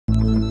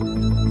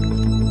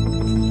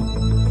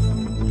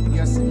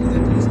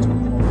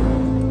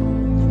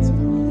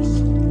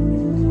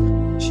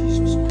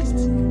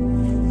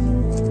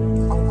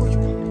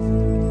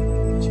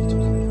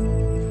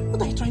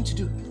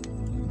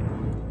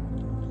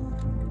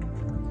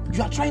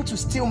You are trying to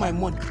steal my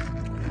money.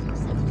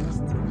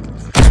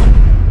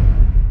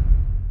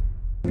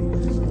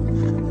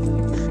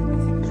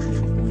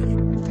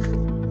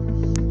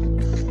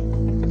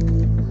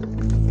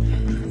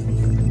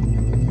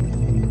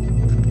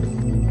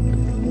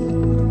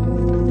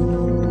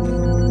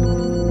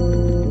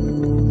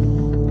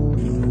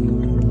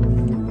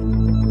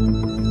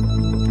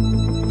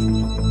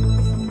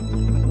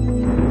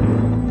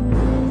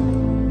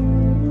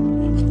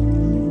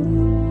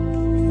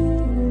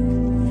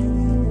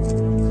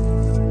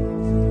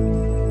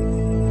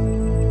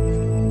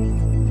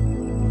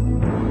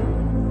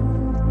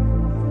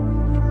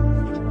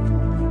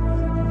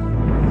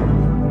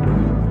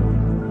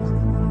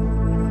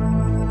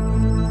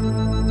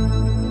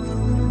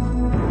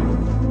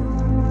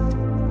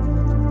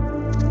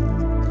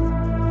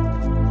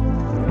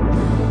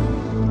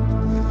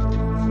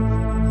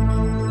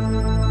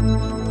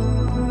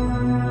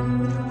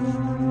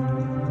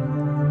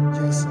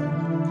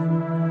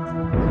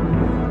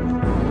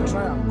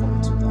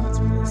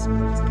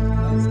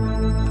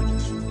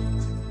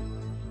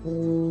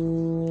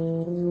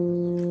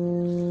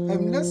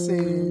 Let's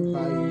say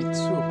by 2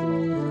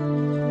 o'clock.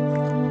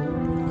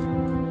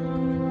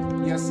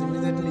 Yes,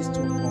 immediately it's 2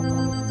 o'clock.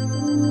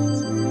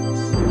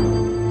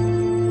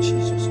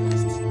 Jesus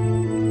Christ.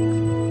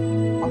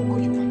 I'll call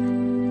you back.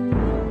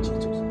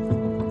 Jesus.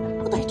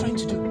 What are you trying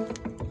to do?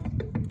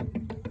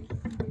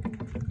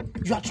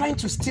 You are trying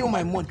to steal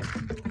my money.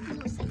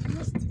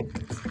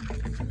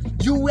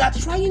 You were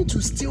trying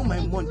to steal my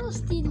money.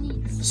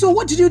 So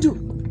what did you do?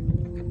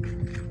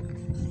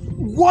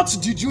 What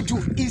did you do?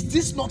 Is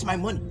this not my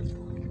money?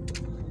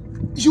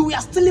 You were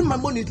stealing my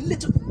money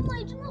little. No,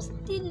 I did not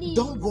steal it.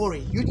 Don't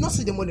worry. You did not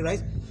steal the money,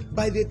 right?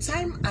 By the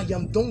time I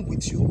am done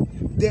with you,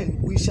 then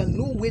we shall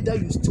know whether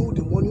you stole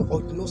the money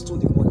or did not steal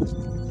the money.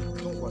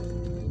 Don't worry.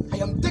 I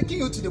am taking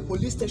you to the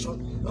police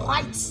station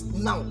right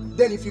now.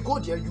 Then if you go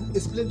there, you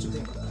explain to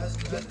them.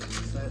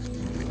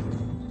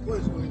 What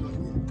is going on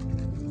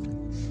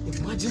here?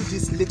 Imagine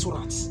these little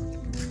rats.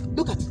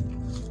 Look at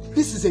it.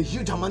 This is a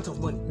huge amount of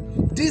money.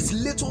 This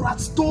little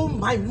rat stole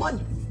my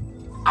money.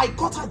 I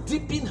caught her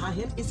dipping her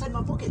hand inside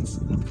my pockets.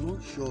 I'm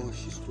not sure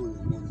she stole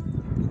your money.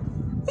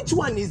 Which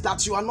one is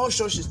that you are not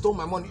sure she stole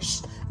my money?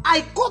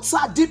 I caught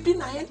her dipping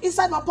her hand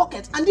inside my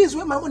pocket, and this is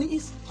where my money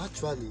is.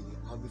 Actually,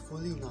 I'll be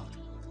following her.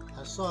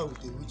 I saw her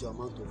with a huge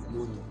amount of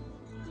money,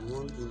 the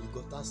one in the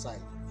gutter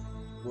side.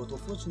 But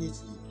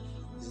unfortunately,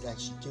 it's like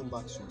she came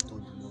back to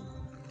return the money.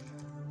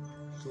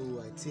 So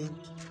I think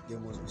there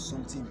must be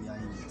something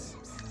behind it.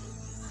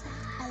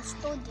 I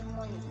stole the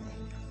money,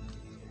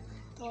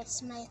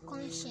 but my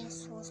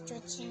conscience was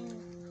judging me.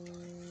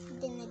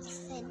 Then I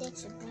decided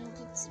to bring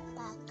it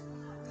back.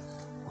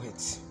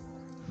 Wait,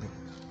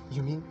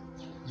 you mean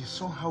you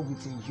saw her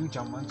with a huge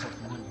amount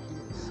of money?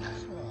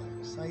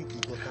 Inside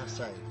the gutter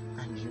side.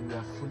 And you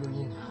were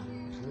following her?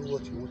 You know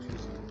what you want to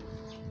use?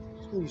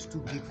 This one is too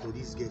big for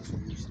this girl to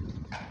use.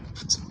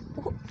 But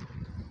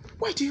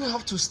why do you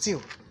have to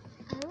steal?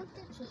 I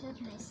wanted to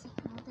help my sick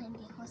mother in the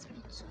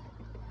hospital.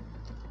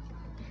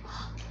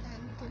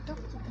 And the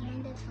doctor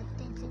demanded for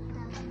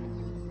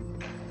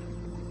 30,000.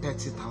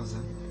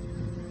 30,000?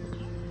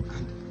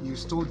 And you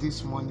stole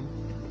this money?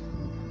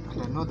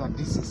 And I know that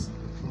this is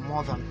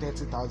more than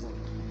 30,000,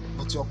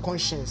 but your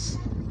conscience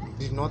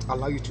did not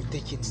allow you to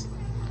take it,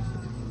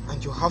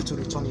 and you have to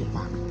return it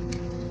back.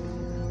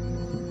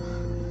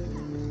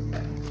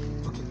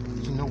 Okay,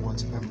 you know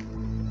what?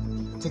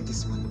 Take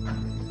this money.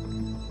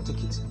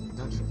 Take it.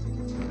 Don't take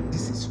it.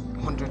 This is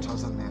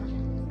 100,000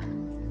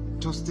 naira.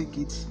 Just take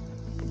it.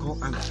 Go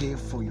and pay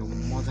for your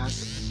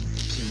mother's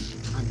change,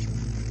 and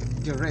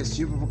the rest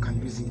you people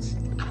can use it.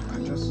 You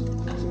can just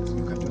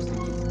take it.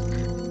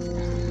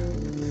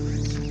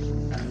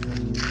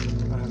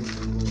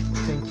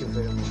 Thank you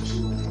very much.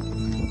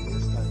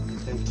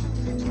 Thank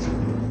you.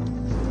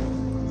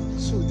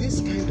 So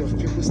this kind of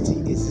people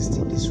still exist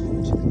in this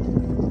world.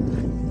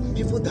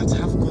 People that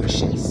have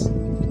conscience.